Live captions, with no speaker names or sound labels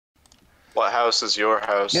What house is your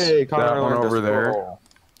house? Yay, That one over there.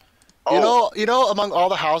 Oh, You know, among all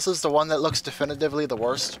the houses, the one that looks definitively the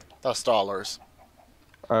worst? That's Dollars.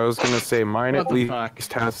 I was gonna say mine What at the least fuck?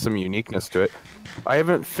 has some uniqueness to it. I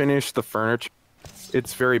haven't finished the furniture.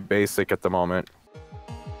 It's very basic at the moment.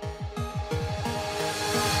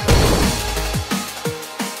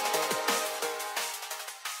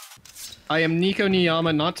 I am Nico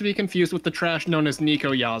Niyama, not to be confused with the trash known as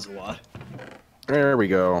Nico Yazawa. There we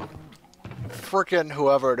go. Frickin'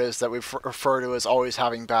 whoever it is that we refer to as always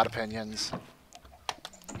having bad opinions.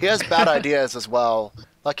 He has bad ideas as well.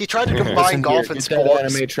 Like, he tried to combine golf and Get that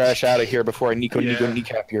sports. anime trash out of here before I Nico Yeah.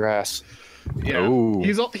 kneecap your ass. Yeah, Ooh.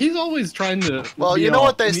 he's always trying to. Well, be you know all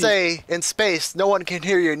what they neat. say, in space, no one can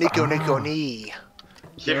hear your Nico Nico knee.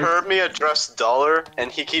 he heard me address dollar,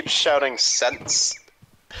 and he keeps shouting cents.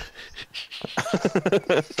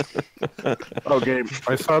 Okay,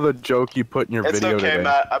 I saw the joke you put in your It's video okay, today.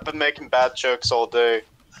 Matt. I've been making bad jokes all day.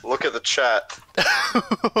 Look at the chat.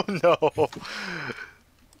 Oh no.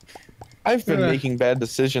 I've been making bad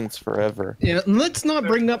decisions forever. Yeah, let's not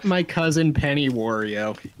bring up my cousin Penny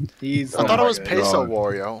Wario. He's. I thought it was not Peso God.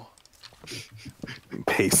 Wario.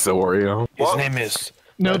 Peso Oreo. What? His name is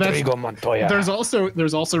No, that's. Rodrigo Montoya. There's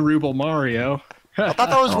also Ruble Mario. I thought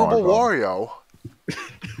that was Oh, Ruble God. Wario.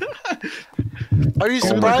 Are you Oh my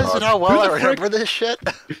surprised God. at how well Who I the frick- remember this shit?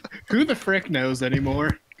 Who the frick knows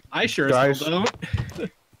anymore? I sure as Guys. hell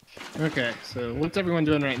don't. Okay, so what's everyone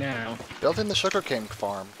doing right now? Building the sugarcane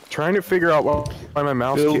farm. Trying to figure out why my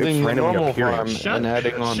mouse keeps building the randomly normal appearing. farm Shut- and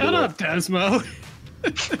adding on Shut to up, Desmo.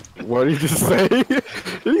 What did you just say? Did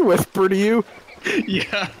he whisper to you?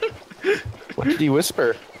 Yeah. it. What did he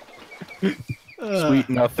whisper? Sweet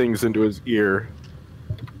nothings into his ear.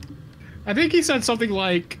 I think he said something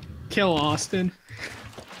like, "Kill Austin."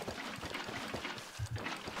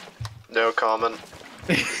 No comment.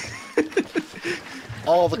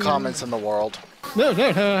 All the comments in the world. No,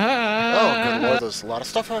 no, no. Oh, good lord, there's a lot of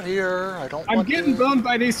stuff out here. I don't I'm want getting to... boned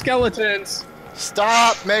by these skeletons.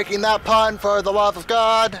 Stop making that pun, for the love of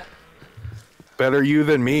God. Better you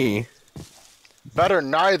than me. Better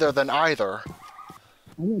neither than either.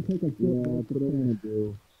 You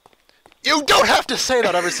don't have to say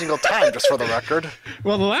that every single time, just for the record.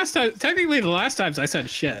 Well, technically the last times I said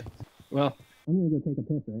shit. Well, I'm gonna go take a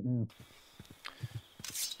piss right now.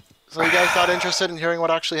 So you guys not interested in hearing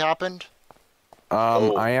what actually happened?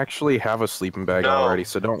 I actually have a sleeping bag No. already,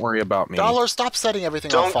 so don't worry about me. Dollar, stop setting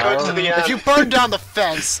everything on Don't go fire. to the If end. you burn down the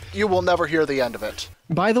fence, you will never hear the end of it.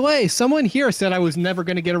 By the way, someone here said I was never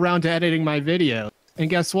gonna get around to editing my video, and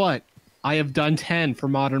guess what? I have done 10 for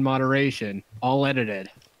Modern Moderation, all edited.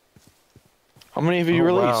 How many have you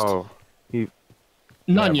released? Wow.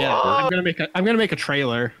 None Yeah, yet. well- I'm gonna make a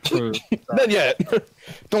trailer. For, Not yet.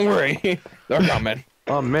 Don't worry. They're coming.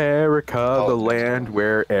 America, the land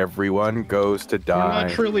where everyone goes to we're die.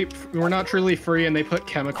 not truly free, and they put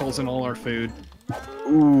chemicals in all our food.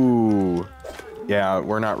 Ooh. Yeah,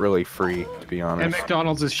 we're not really free, to be And honest.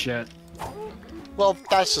 McDonald's is shit. Well,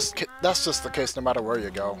 that's just the case no matter where you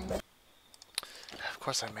go. Of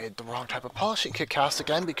course, I made the wrong type of polishing kit cast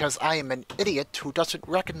again because I am an idiot who doesn't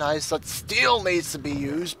recognize that steel needs to be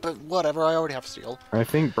used. But whatever, I already have steel. I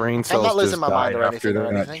think brain not cells losing just my mind died or after anything or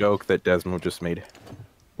that anything. joke that Desmo just made.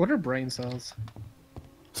 What are brain cells?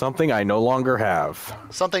 Something I no longer have.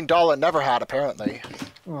 Something Dollar never had, apparently.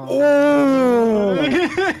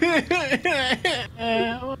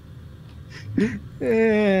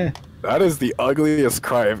 That is the ugliest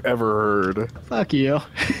cry I've ever heard. Fuck you.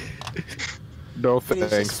 No Jesus,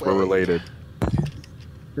 thanks, we're Willie. related.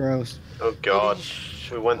 Gross. Oh god.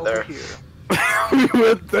 We went Over there. here. We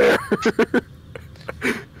went there.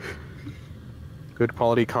 Good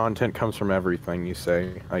quality content comes from everything you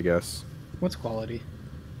say, I guess. What's quality?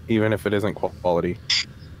 Even if it isn't quality.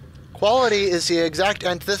 Quality is the exact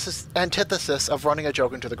antithesis of running a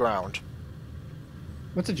joke into the ground.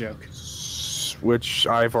 What's a joke? Which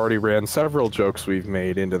I've already ran several jokes we've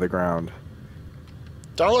made into the ground.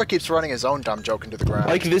 Dollar keeps running his own dumb joke into the ground.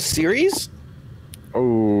 Like this series?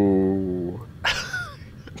 Oh.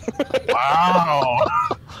 Wow.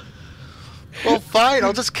 Well, fine,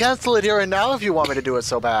 I'll just cancel it here and now if you want me to do it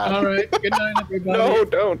so bad. Alright, good night everybody. No,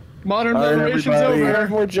 don't. Modern All right, Moderation's everybody. I over. have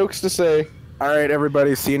more jokes to say. Alright,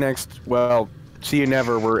 everybody, see you next. Well, see you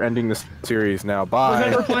never. We're ending this series now. We're Bye.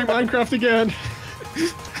 never playing Minecraft again.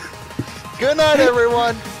 Good night,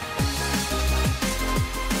 everyone!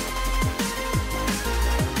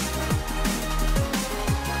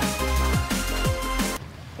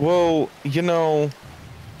 Well, you know,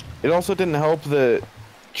 it also didn't help that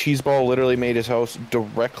Cheeseball literally made his house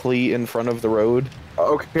directly in front of the road.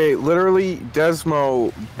 Okay, literally,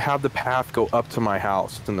 Desmo had the path go up to my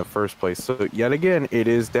house in the first place. So yet again, it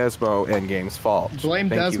is Desmo and Game's fault. Blame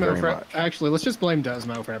Thank you Desmo very for. much. Actually, let's just blame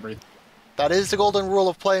Desmo for everything. That is the golden rule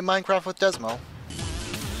of playing Minecraft with Desmo.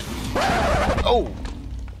 Oh!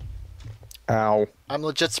 Ow. I'm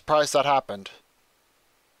legit surprised that happened.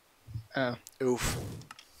 Oh. Oof.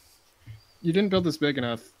 You didn't build this big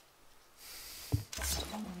enough.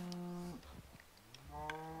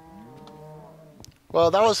 Well,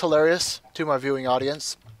 that was hilarious to my viewing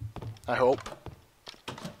audience. I hope.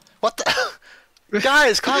 What the?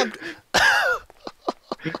 Guys, climb.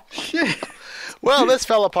 Shit. Well, this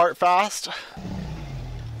fell apart fast.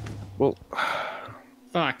 Well,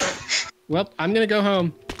 Fuck. Well, I'm gonna go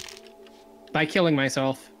home. By killing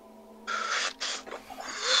myself.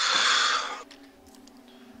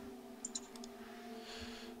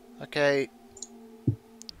 Okay.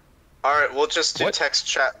 Alright, we'll just do What? text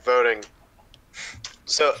chat voting.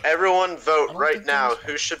 So everyone vote don't right think now. there's-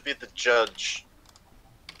 Who should be the judge?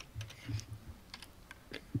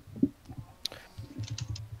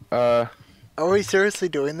 Are we seriously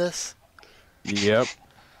doing this? yep.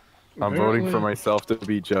 I'm voting for Apparently. myself to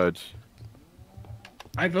be judge.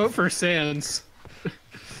 I vote for Sans.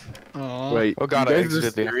 Aw. Wait, Oh god, you I guys are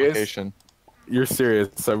exited the serious? application. You're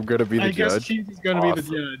serious? I'm gonna be the I guess judge. Cheese is gonna be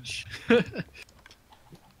the judge.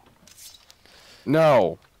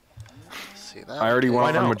 No, See that? I already Okay. won Why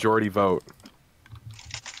a not? majority vote.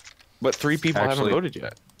 But 3 people haven't Actually- voted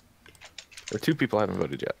yet. Or 2 people haven't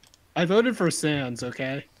voted yet. I voted for Sans,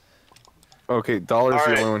 okay? Okay, Dollar's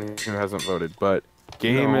Alright. the only one who hasn't voted, but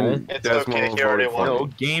Game No. and It's Desmo okay, he already voted for won. me. No,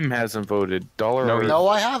 Game hasn't voted. Dollar. No, or- No,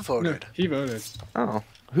 I have No, voted. he voted. Oh.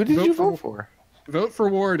 Who did Vote you for- vote for? Vote for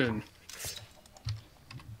Warden.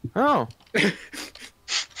 Oh.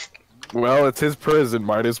 Well, it's his prison,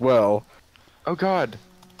 might as well. Oh god.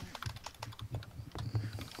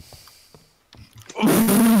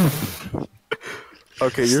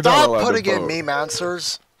 Okay, you're not Stop allowed putting to in vote. meme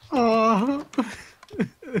answers. Aw.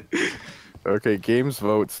 Okay, Game's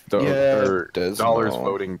votes don't, Yeah, or Desmo. Dollar's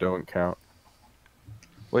voting don't count.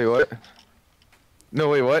 Wait, what? No,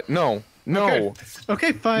 wait, what? No. No. Okay.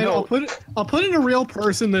 Okay, fine. No. I'll put in a real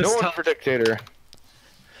person this No one time. for dictator.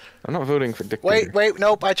 I'm not voting for dictator. Wait,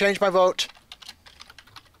 nope, I changed my vote.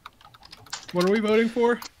 What are we voting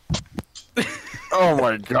for? Oh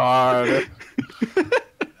my god.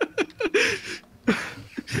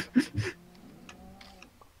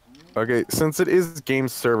 Okay, since it is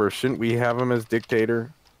Game's server, shouldn't we have him as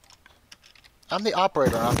dictator? I'm the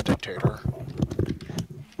operator, not the dictator.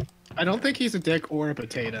 I don't think he's a dick or a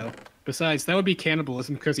potato. Besides, that would be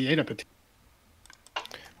cannibalism because he ate a potato.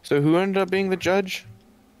 So who ended up being the judge?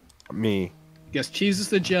 Me. Guess Cheese is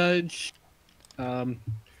the judge.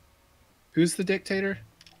 Who's the dictator?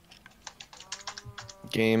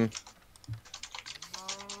 Game.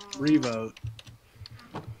 Revote.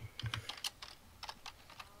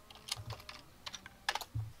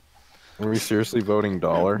 Are we seriously voting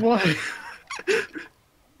Dollar? What?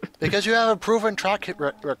 Because you have a proven track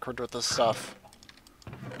record with this stuff.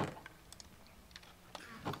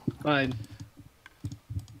 Fine.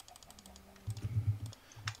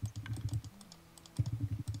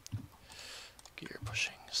 Gear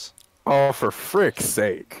bushings. Oh, for frick's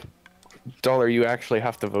sake. Dollar, you actually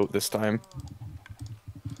have to vote this time.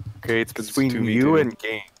 Okay, it's It's between 2v2. you and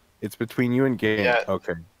Game. It's between you and Game. Yeah.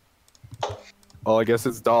 Okay. Well, I guess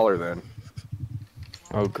it's Dollar then.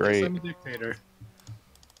 Oh, Guess great. I'm a dictator.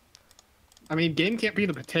 I mean, Game can't be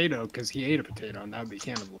the potato because he ate a potato, and that would be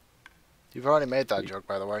cannibal. You've already made that joke,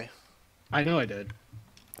 by the way. I know I did.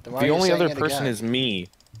 Then why are The you only saying other it person again? is me.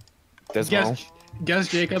 Desmo. Guess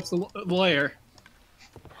Jacob's the lawyer.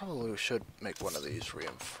 Probably should make one of these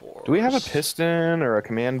reinforced. Do we have a piston or a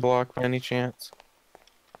command block by any chance?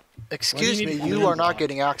 Excuse Why do me, you need a you command are not block?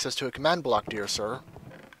 getting access to a command block, dear sir.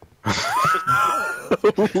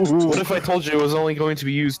 What if I told you it was only going to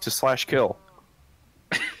be used to slash kill?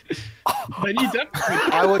 Then you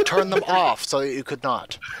definitely. I would turn them off so that you could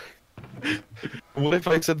not. What if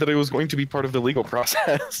I said that it was going to be part of the legal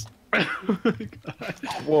process? Oh my God.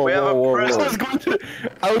 Whoa, We have a whoa, whoa, prison. whoa.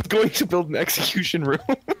 I was going to build an execution room.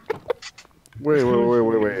 Wait.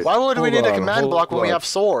 Why would we Hold need a on, command hold block when we on. have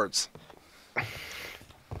swords?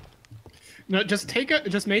 No,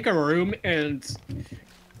 just make a room, and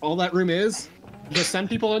all that room is, just send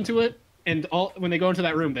people into it, and when they go into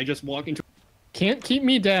that room, they just walk into. Can't keep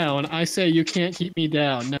me down. I say you can't keep me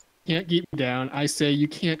down. No, can't keep me down. I say you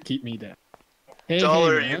can't keep me down. Hey,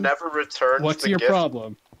 Dollar, hey, you man. never returned What's the your gift.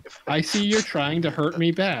 problem? I see you're trying to hurt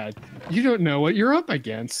me bad. You don't know what you're up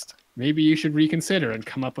against. maybe you should reconsider and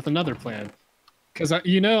come up with another plan. Because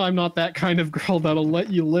you know I'm not that kind of girl that'll let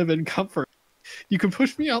you live in comfort. You can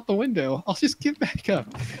push me out the window. I'll just get back up.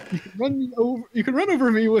 You can run me over. You can run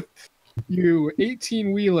over me with your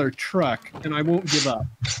 18-wheeler truck, and I won't give up.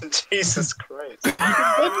 Jesus Christ. You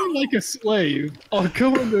can run me like a slave. I'll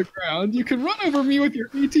go underground. You can run over me with your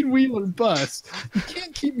 18-wheeler bus. You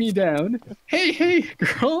can't keep me down. Hey,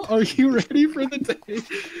 girl, are you ready for the day?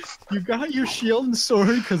 You got your shield and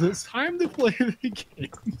sword because it's time to play the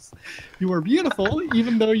games. You are beautiful,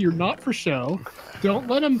 even though you're not for show. Don't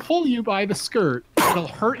let him pull you by the skirt. It'll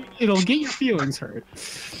hurt. It'll get your feelings hurt.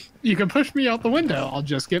 You can push me out the window. I'll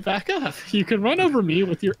just get back up. You can run over me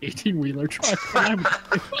with your 18-wheeler truck.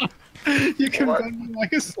 You can run me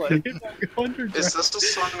like a slave. Is this a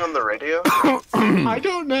song on the radio? I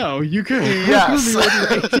don't know. You can Yes. run over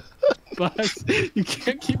me with your 18-wheeler bus. You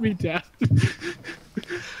can't keep me down.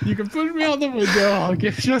 You can push me out the window. I'll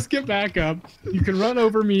just get back up. You can run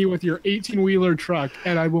over me with your 18-wheeler truck,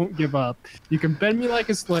 and I won't give up. You can bend me like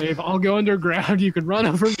a slave. I'll go underground. You can run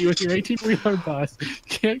over me with your 18-wheeler bus. You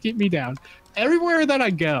can't keep me down. Everywhere that I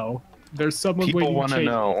go, there's someone People waiting want to to change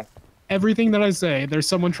me. know. Everything that I say, there's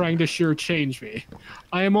someone trying to sure change me.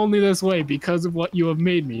 I am only this way because of what you have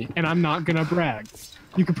made me, and I'm not gonna brag.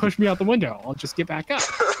 You can push me out the window. I'll just get back up.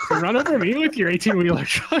 You can run over me with your 18-wheeler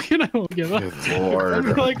truck, and I won't give up. Good lord.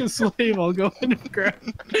 I'm like a slave. I'll go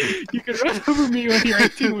underground. You can run over me with your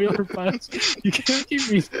 18-wheeler bus. You can't keep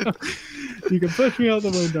me down. You can push me out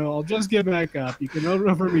the window. I'll just get back up. You can run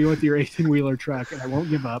over me with your 18-wheeler truck, and I won't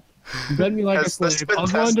give up. You bend me like a Has this slave. been I'll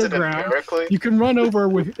go tested underground. empirically? You can run over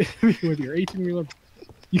with with your 18-wheeler.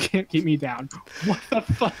 You can't keep me down. What the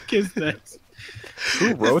fuck is this? Who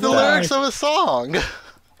It's wrote the that? lyrics of a song.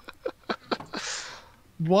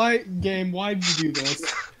 Why, game? Why did you do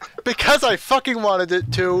this? Because I fucking wanted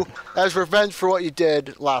it to, as revenge for what you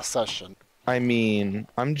did last session. I mean,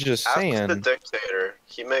 I'm just Ask saying. the dictator.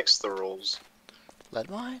 He makes the rules. Lead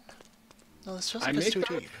mine? No, this just I gets make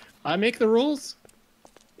too the- deep. I make the rules.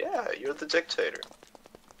 Yeah, you're the dictator.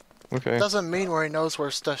 Okay. Doesn't mean where he knows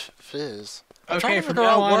where stuff is. I'm trying Okay, to from figure now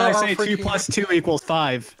out on, where I our say 2 freaking- plus 2 equals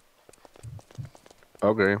 5.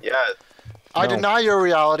 Okay. Yeah. I No. deny your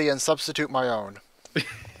reality and substitute my own.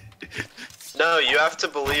 No, you have to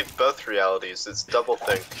believe both realities. It's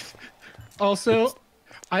doublethink. Also,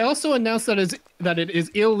 I also announced that it is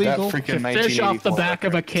illegal to freaking fish off the 1984 back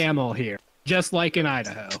of a camel here, just like in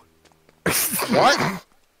Idaho. What?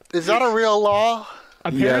 Is that a real law?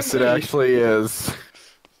 Yes, it Apparently- actually is.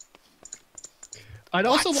 I'd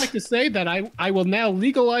also like to say that I will now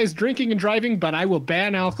legalize drinking and driving, but I will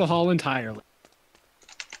ban alcohol entirely.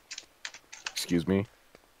 Excuse me.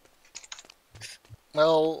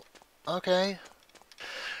 Well, okay.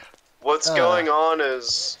 What's going on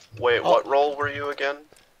is... Wait, what role were you again?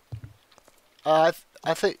 I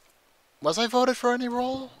think... Was I voted for any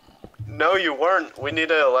role? No, you weren't. We need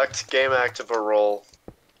to elect Gameactive a role.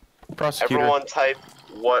 Prosecutor. Everyone type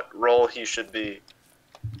what role he should be.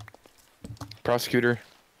 Prosecutor.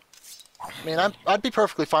 I mean, I'd be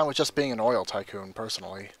perfectly fine with just being an oil tycoon,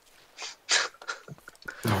 personally.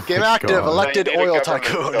 Gameactive, God. elected No, you need a oil government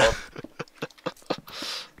tycoon. job.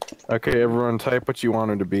 Okay, everyone type what you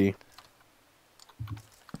want him to be.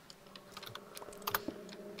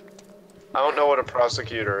 I don't know what a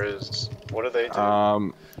prosecutor is. What do they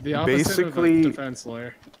do? The opposite Basically- of a defense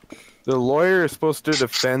lawyer. The lawyer is supposed to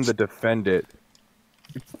defend the defendant.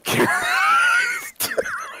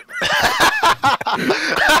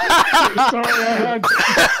 Sorry, I had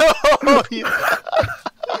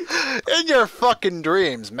In your fucking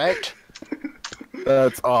dreams, mate.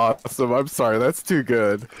 That's awesome. I'm sorry, that's too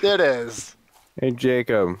good. It is. Hey,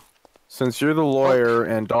 Jacob, since you're the lawyer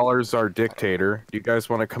and Dollar's our dictator, do you guys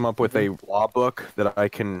want to come up with a law book that I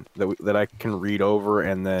can that I can read over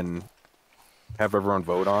and then have everyone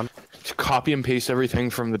vote on? Just copy and paste everything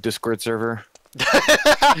from the Discord server.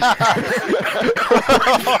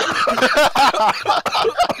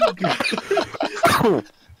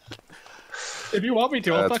 If you want me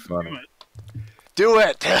to, I'll That's fucking funny. do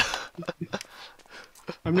it. Do it.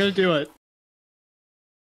 I'm gonna do it.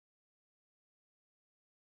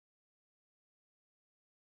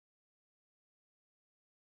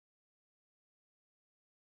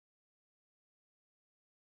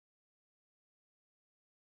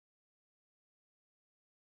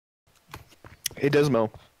 Hey, Desmo.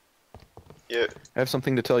 Yeah. I have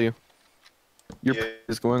something to tell you. Your Yeah.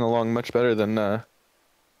 is going along much better than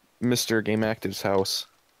Mr. Gameactive's house.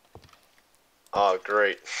 Oh,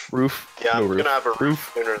 great. Roof. Yeah, no I'm roof. gonna have a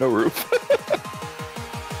roof. sooner No roof.